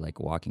literally like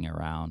walking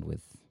around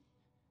with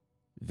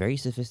very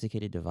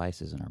sophisticated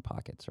devices in our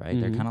pockets,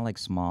 right? They're kind of like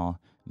small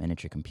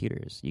miniature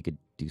computers. You could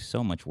do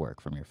so much work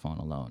from your phone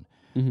alone.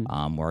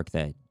 Work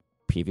that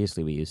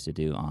previously we used to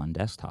do on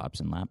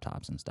desktops and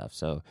laptops and stuff.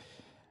 So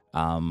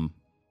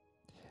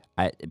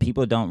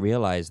people don't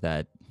realize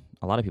that,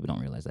 a lot of people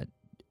don't realize that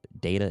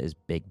data is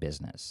big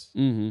business.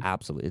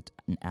 Absolutely. It's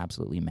an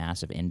absolutely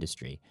massive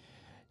industry.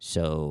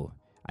 So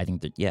I think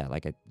that, yeah,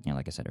 like I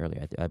said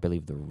earlier, I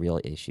believe the real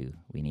issue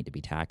we need to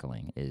be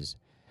tackling is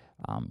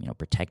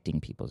protecting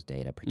people's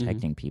data,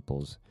 protecting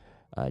people's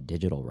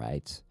digital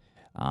rights.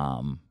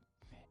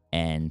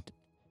 And,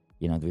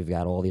 we've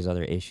got all these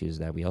other issues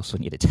that we also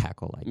need to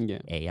tackle,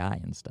 like AI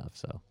and stuff.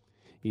 So,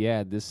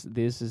 yeah, this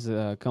is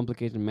a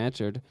complicated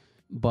matter,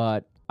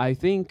 but I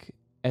think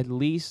at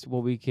least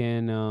what we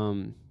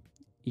can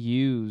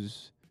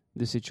use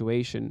the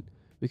situation,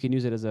 we can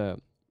use it as a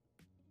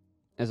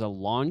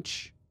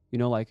launch,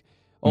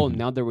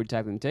 now that we're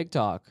tackling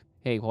TikTok,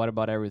 hey, what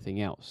about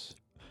everything else?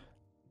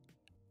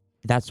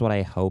 That's what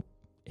I hope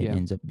it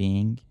ends up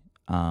being.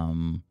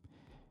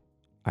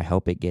 I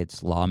hope it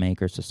gets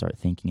lawmakers to start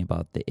thinking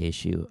about the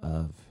issue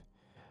of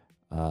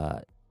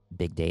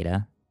big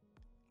data.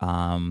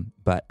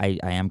 But I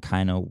am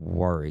kind of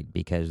worried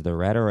because the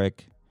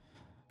rhetoric,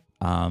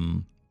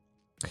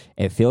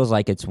 it feels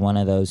like it's one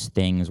of those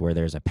things where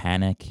there's a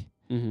panic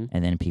and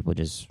then people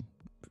just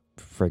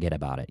forget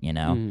about it,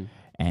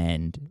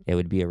 And it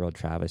would be a real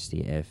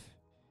travesty if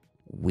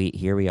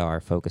we are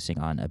focusing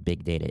on a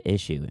big data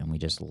issue and we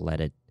just let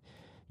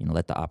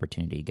the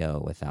opportunity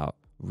go without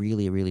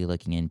really, really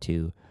looking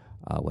into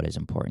what is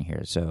important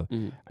here. So,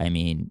 I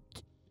mean,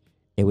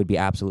 it would be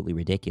absolutely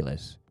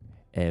ridiculous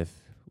if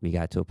we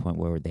got to a point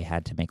where they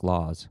had to make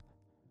laws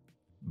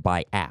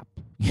by app,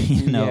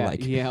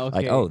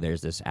 like, oh,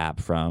 there's this app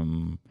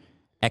from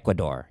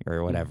Ecuador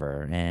or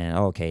whatever. And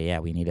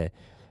we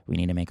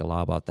need to make a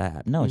law about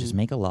that. No, just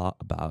make a law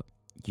about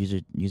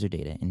user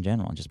data in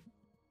general and just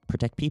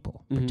protect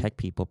people,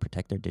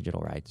 protect their digital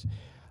rights.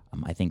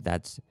 I think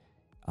that's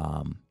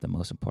the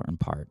most important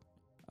part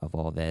of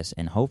all this,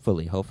 and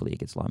hopefully it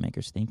gets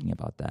lawmakers thinking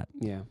about that.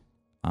 Yeah.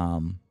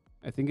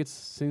 I think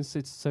since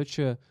it's such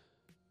a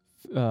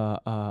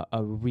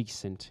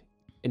recent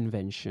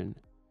invention.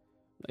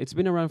 It's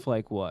been around for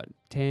like what,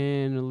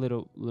 10, a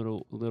little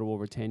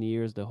over 10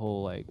 years. The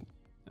whole like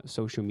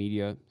social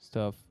media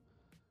stuff.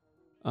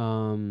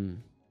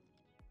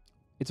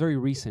 It's very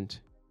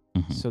recent.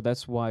 So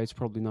that's why it's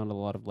probably not a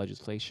lot of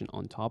legislation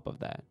on top of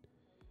that.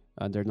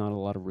 There are not a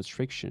lot of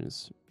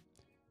restrictions.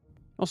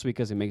 Also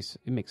because it makes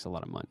a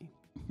lot of money.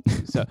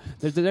 So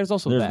there's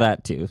also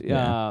that too.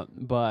 Yeah.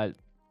 But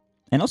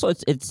and also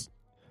it's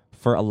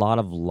for a lot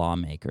of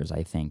lawmakers,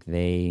 I think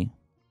they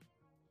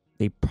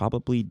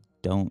probably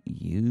don't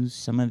use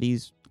some of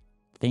these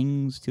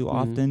things too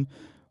often,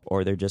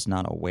 or they're just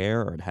not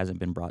aware, or it hasn't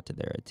been brought to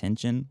their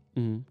attention.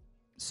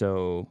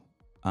 So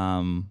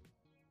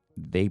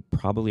they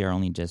probably are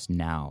only just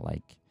now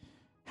like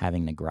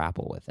having to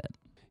grapple with it.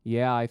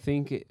 Yeah, I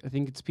think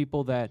it's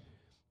people that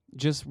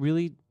just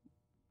really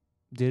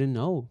didn't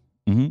know.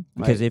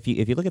 Because if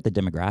you look at the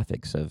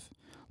demographics of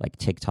like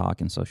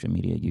TikTok and social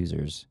media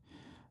users,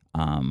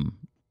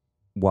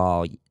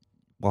 while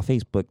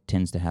Facebook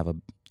tends to have a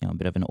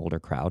bit of an older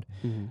crowd,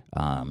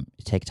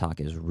 TikTok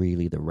is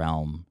really the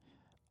realm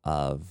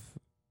of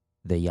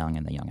the young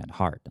and the young at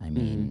heart. I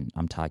mean,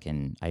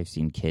 I've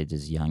seen kids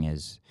as young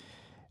as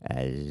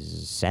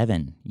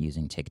 7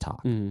 using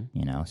TikTok,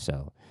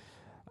 so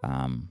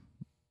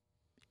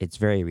it's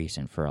very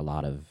recent for a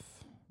lot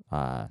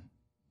of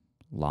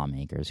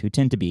lawmakers who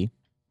tend to be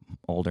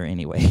older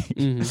anyway.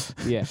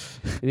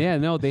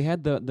 No, they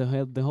had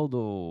the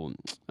whole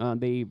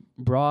they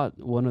brought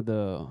one of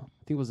the,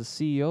 I think it was the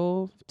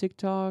CEO of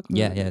TikTok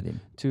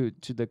to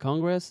the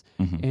Congress,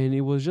 and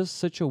it was just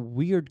such a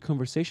weird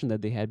conversation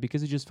that they had,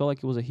 because it just felt like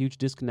it was a huge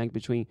disconnect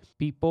between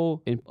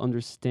people and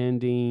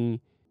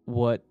understanding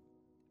what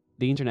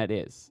the internet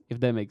is, if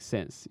that makes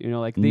sense. You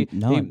know, like No,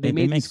 they it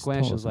made makes these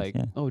questions total sense, like,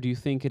 yeah. oh, do you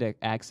think it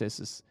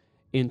accesses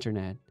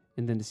internet?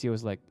 And then the CEO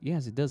was like,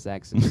 yes, it does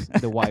access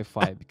the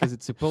Wi-Fi because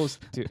it's supposed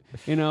to,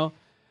 you know.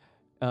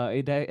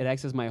 It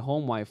accesses my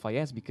home Wi-Fi,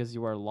 yes, because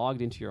you are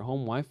logged into your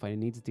home Wi-Fi. It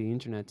needs the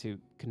internet to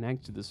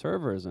connect to the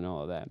servers and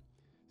all of that.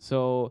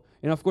 So,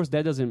 you know, of course,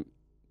 that doesn't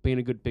paint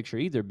a good picture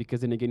either,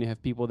 because then again, you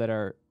have people that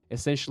are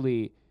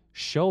essentially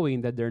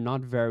showing that they're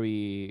not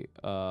very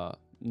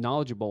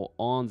knowledgeable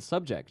on the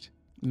subject,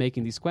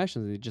 making these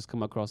questions. They just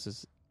come across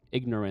as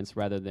ignorance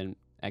rather than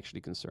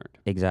actually concerned.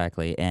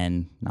 Exactly.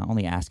 And not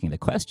only asking the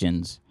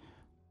questions,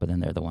 but then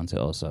they're the ones who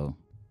also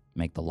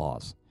make the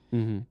laws.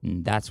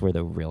 And that's where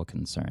the real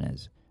concern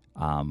is.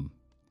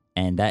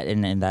 And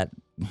that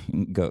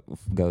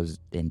goes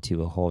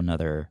into a whole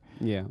nother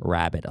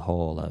rabbit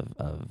hole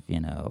of you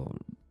know,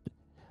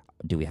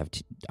 do we have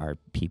are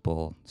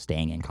people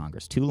staying in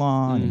Congress too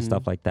long and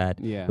stuff like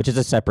that? Yeah. Which is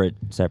a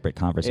separate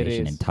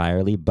conversation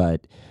entirely.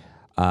 But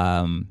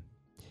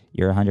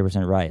you're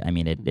 100% right. I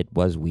mean, it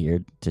was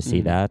weird to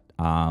see that.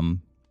 To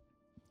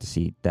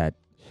see that.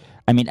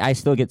 I mean, I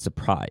still get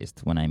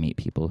surprised when I meet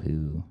people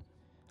who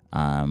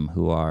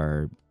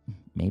are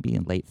maybe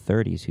in late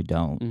 30s who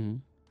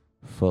don't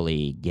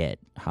fully get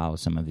how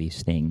some of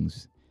these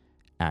things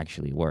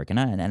actually work. And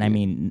I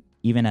mean,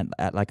 even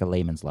at like a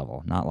layman's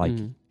level, not like,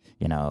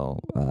 you know,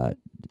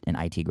 an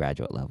IT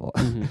graduate level.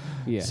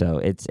 Yeah. So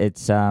it's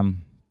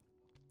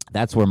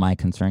that's where my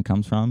concern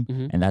comes from.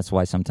 And that's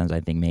why sometimes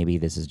I think maybe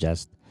this is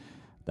just,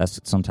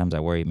 sometimes I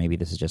worry maybe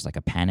this is just like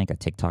a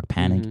TikTok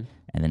panic.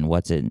 And then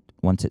once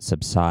it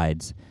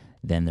subsides,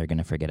 then they're going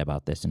to forget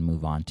about this and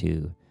move on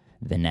to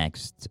the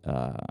next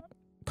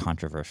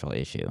controversial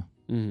issue.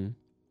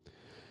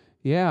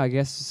 Yeah, I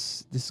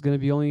guess this is going to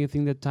be only a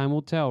thing that time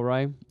will tell,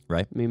 right?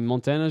 Right. I mean,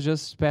 Montana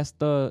just passed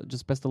the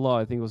law.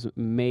 I think it was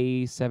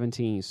May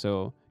 17th.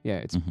 So yeah,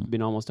 it's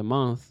been almost a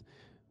month.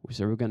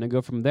 So we're going to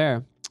go from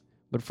there.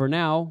 But for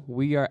now,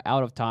 we are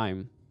out of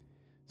time.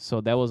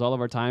 So that was all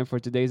of our time for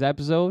today's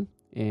episode.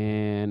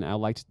 And I'd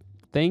like to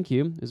thank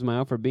you,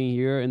 Ismael, for being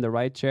here in the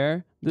right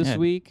chair this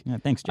week. Yeah,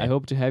 thanks, Jay. I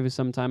hope to have you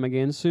sometime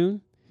again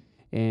soon.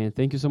 And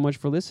thank you so much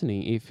for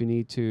listening. If you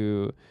need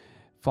to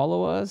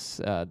follow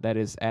us, that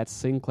is at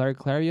Sinclair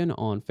Clarion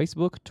on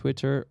Facebook,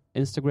 Twitter,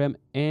 Instagram,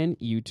 and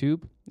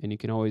YouTube. And you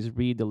can always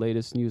read the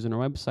latest news on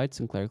our website,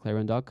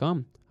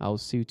 sinclairclarion.com. I'll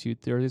see you 2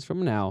 Thursdays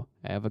from now.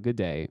 Have a good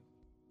day.